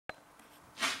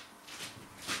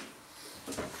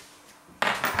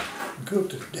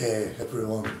Good day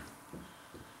everyone.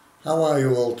 How are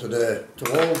you all today? To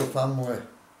all the family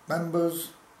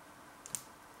members,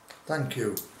 thank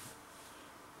you.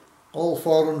 All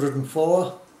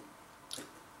 404,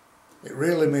 it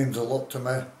really means a lot to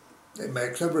me. It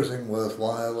makes everything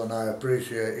worthwhile and I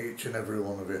appreciate each and every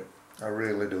one of you. I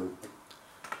really do.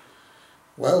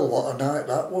 Well, what a night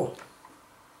that was.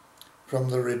 From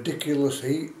the ridiculous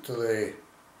heat to the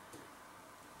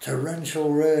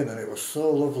torrential rain, and it was so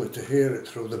lovely to hear it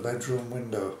through the bedroom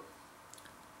window.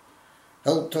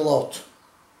 Helped a lot.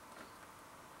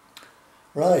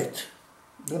 Right,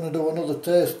 going to do another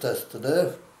taste test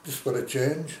today, just for a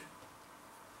change.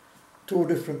 2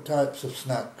 different types of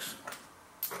snacks.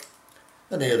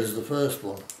 And here is the first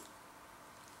one.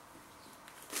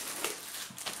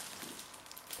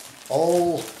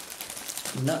 All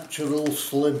natural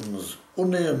slims,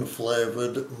 onion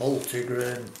flavoured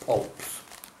multigrain pops.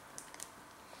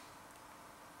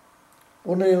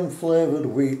 Onion flavoured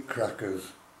wheat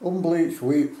crackers, unbleached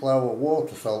wheat flour,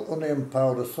 water, salt, onion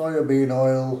powder, soya bean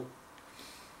oil.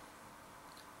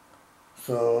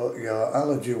 So your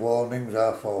allergy warnings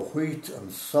are for wheat and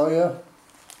soya.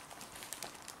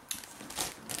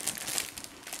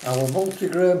 Our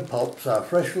multigrain pops are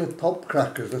freshly popped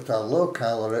crackers that are low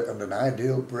calorie and an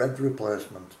ideal bread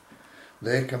replacement.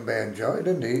 They can be enjoyed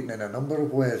and eaten in a number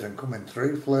of ways and come in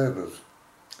 3 flavours.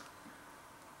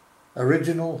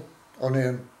 Original,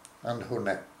 onion and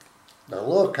honey. They're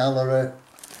low calorie,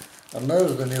 and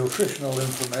there's the nutritional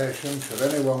information should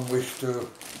anyone wish to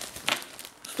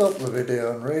stop the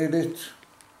video and read it.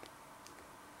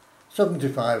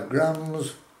 75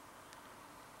 grams,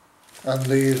 and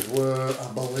these were,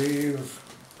 I believe,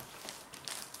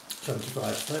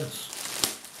 75 cents.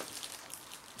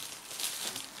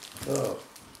 So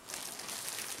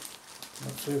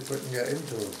let's see if we can get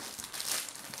into them.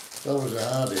 That was the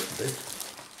hardest bit.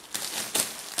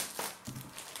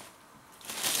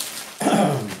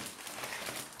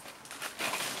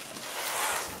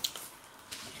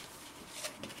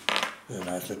 A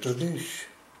nice little dish.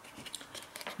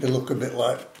 They look a bit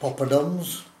like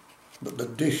poppadoms, but they're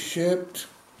dish shaped.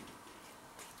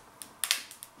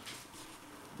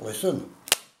 Listen.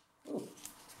 Oh.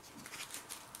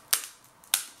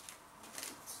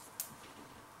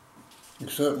 You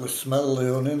certainly smell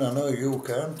the onion, I know you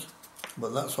can't,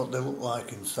 but that's what they look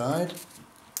like inside.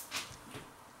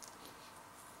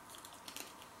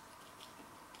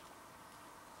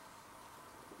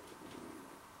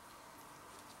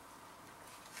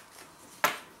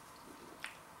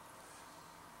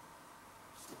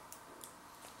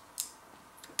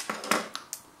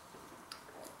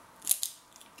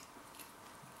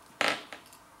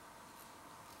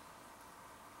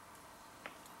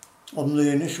 On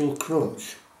the initial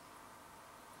crunch,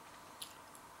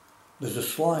 there's a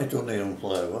slight onion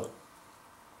flavour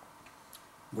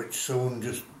which soon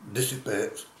just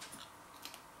dissipates.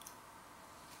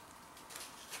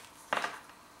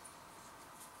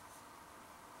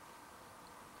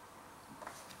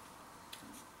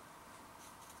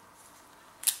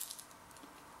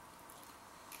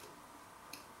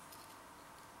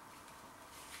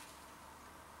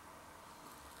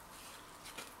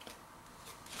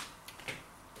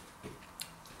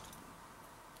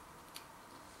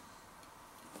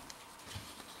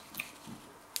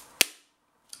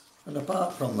 And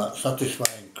apart from that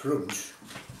satisfying crunch,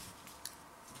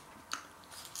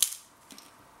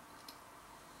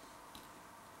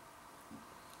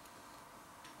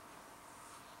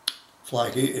 it's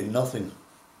like eating nothing.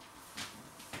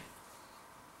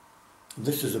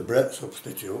 This is a bread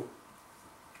substitute.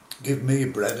 Give me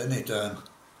bread anytime.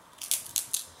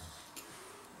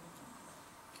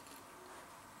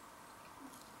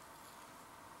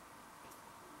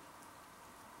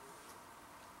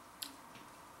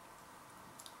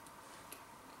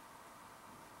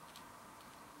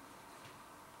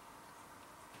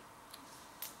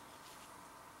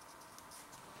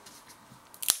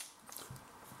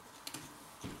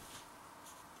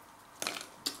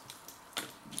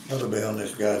 Gotta be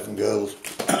honest, guys and girls,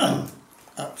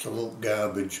 absolute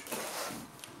garbage.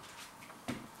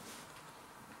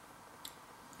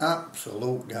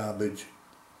 Absolute garbage.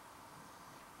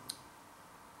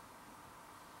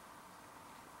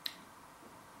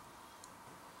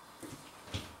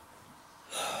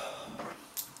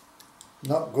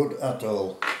 Not good at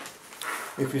all.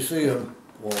 If you see them,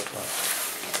 walk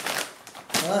past.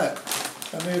 Right,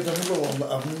 and here's another one that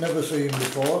I've never seen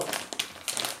before.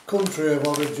 Country of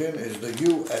origin is the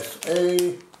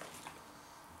USA.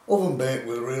 Oven baked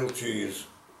with real cheese.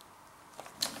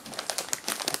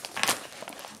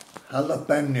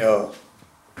 Jalapeno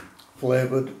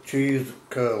flavoured cheese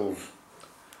curls.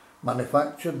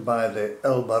 manufactured by the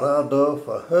El Barado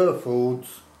for Herr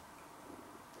Foods,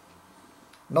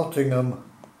 Nottingham,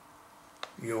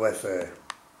 USA.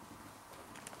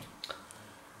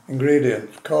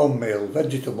 Ingredients: cornmeal,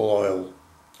 vegetable oil,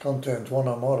 contains one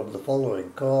or more of the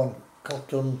following: corn,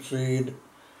 cotton seed,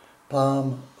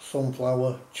 palm,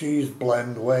 sunflower, cheese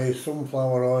blend, whey,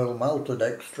 sunflower oil,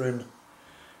 maltodextrin,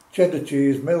 cheddar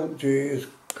cheese, milk cheese,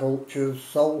 cultures,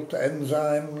 salt,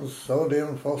 enzymes,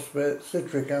 sodium phosphate,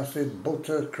 citric acid,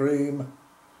 butter, cream,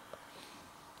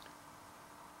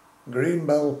 green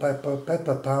bell pepper,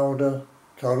 pepper powder,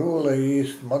 torula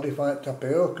yeast, modified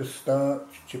tapioca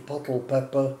starch, chipotle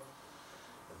pepper,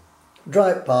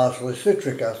 dried parsley,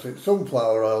 citric acid,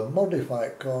 sunflower oil,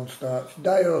 modified cornstarch,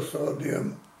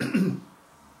 diosodium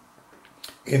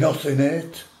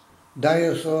inosinate,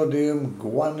 diosodium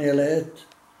guanylate,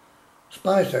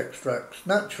 spice extracts,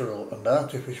 natural and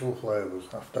artificial flavours.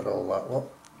 After all that, what?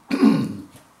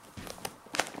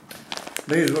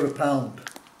 These were £1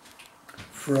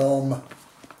 from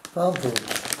Farm Food.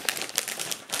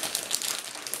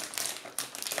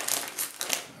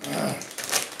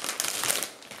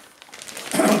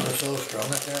 They're so strong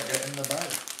I can't get in the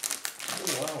bag.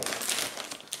 Oh wow.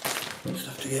 Just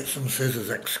have to get some scissors,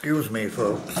 excuse me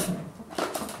folks.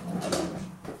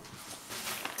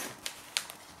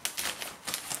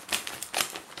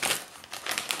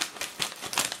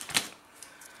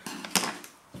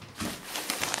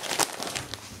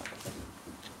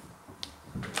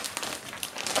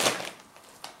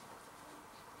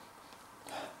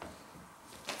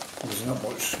 There's not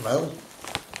much smell,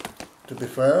 to be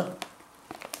fair.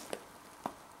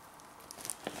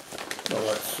 Well,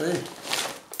 let's see.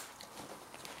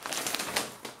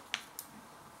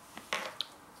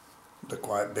 They're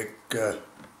quite big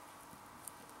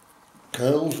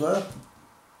curls there.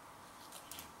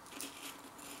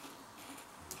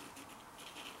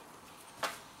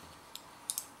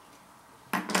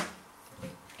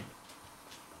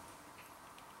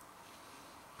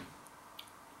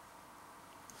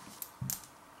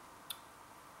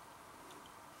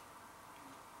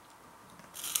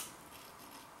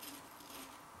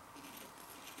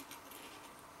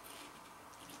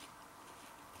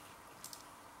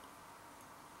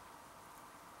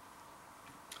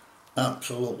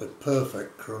 Absolutely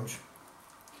perfect crunch.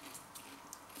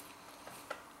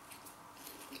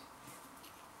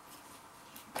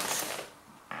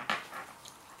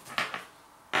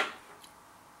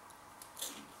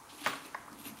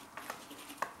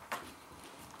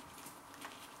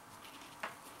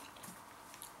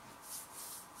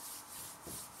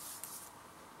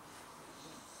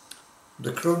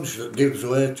 The crunch that gives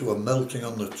way to a melting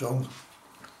on the tongue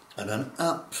and an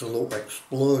absolute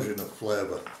explosion of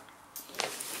flavour.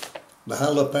 The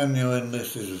jalapeno in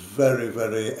this is very,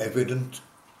 very evident.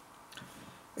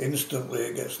 Instantly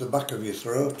it gets the back of your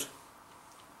throat.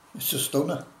 It's a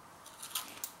stunner.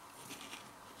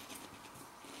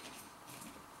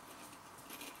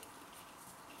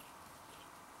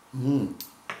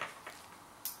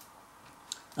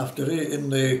 After eating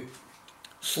the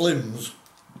slims,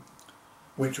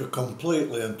 which were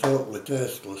completely and totally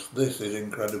tasteless, this is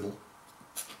incredible.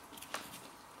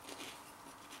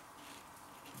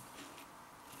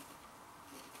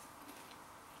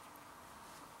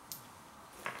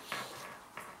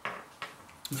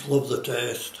 Just love the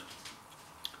taste.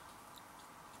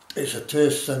 It's a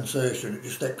taste sensation, it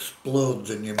just explodes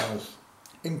in your mouth.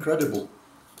 Incredible.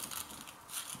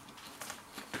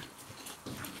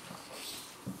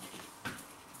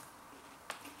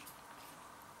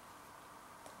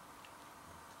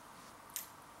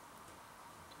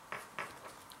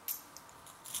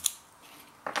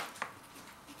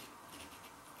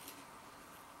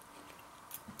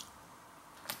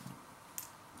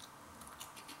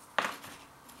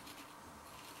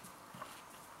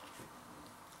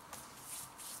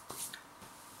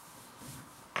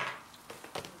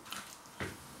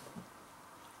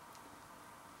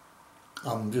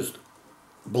 I'm just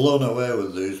blown away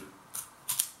with these.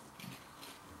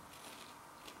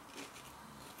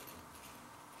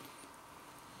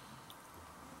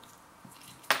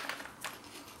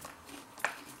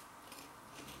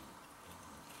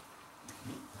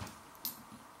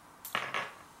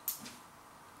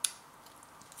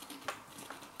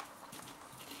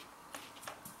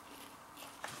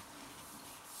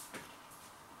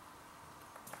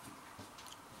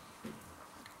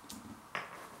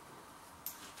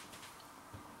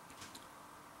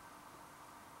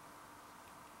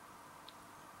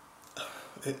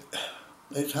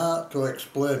 It's hard to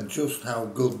explain just how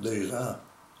good these are.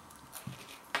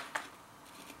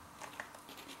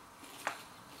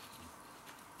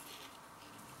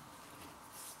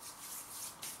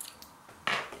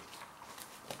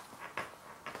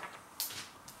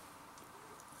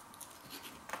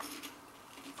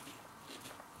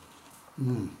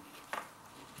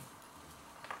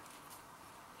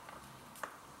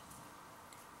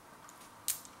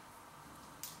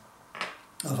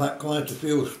 I've had quite a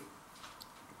few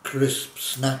crisp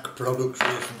snack products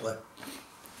recently,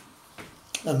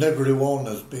 and every one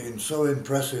has been so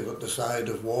impressive at the side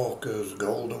of Walker's,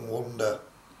 Golden Wonder,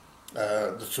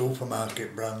 the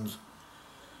supermarket brands.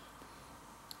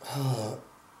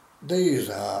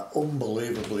 These are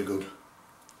unbelievably good.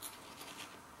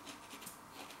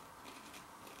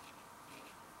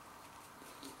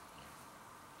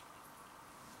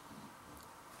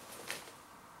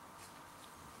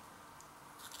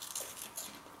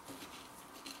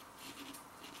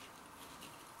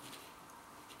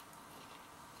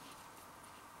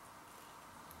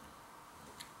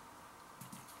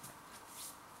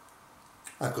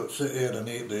 I could sit here and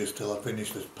eat these till I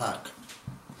finish this pack,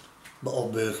 but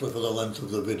obviously for the length of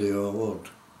the video I won't.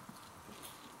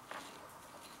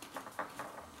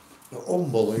 They're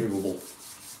unbelievable.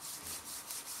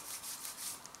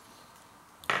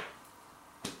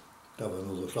 Have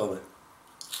another, sorry.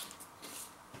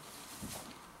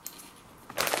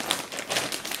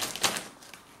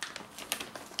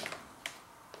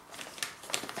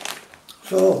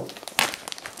 So,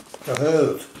 the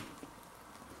Herrs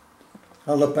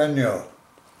Jalapeno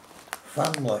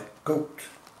family cooked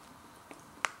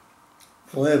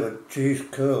flavoured cheese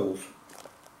curls.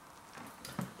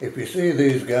 If you see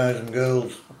these guys and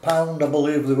girls, £1 I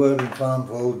believe they were in Farm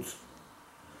Foods,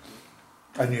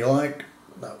 and you like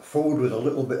that food with a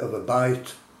little bit of a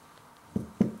bite,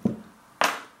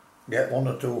 get 1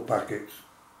 or 2 packets,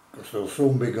 because they'll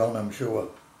soon be gone, I'm sure.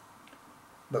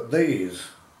 But these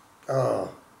are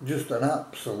just an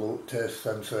absolute taste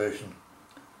sensation.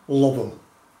 Love them.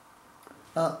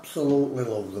 Absolutely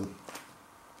love them.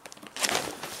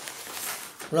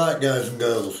 Right guys and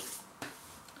girls,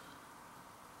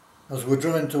 as we're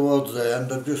drawing towards the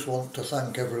end, I just want to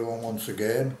thank everyone once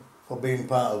again for being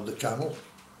part of the channel.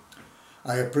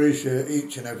 I appreciate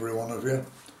each and every one of you.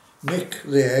 Nick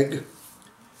the Egg,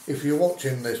 if you're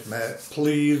watching this mate,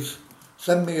 please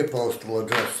send me a postal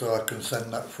address so I can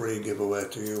send that free giveaway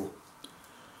to you.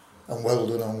 And well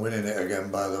done on winning it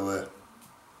again, by the way.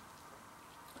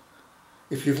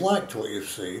 If you've liked what you've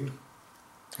seen,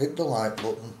 hit the like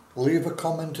button, leave a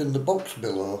comment in the box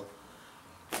below,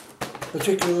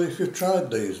 particularly if you've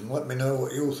tried these, and let me know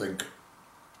what you think.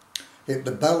 Hit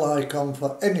the bell icon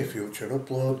for any future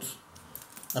uploads,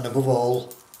 and above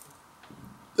all,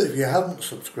 if you haven't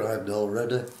subscribed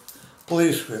already,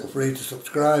 please feel free to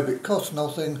subscribe. It costs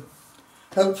nothing,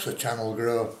 helps the channel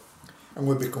grow, and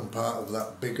we become part of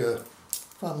that bigger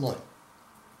family.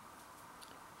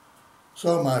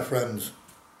 So my friends,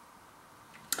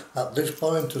 at this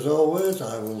point as always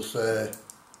I will say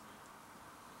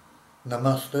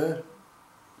Namaste,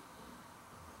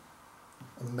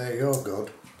 and may your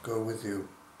God go with you.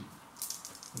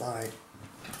 Bye.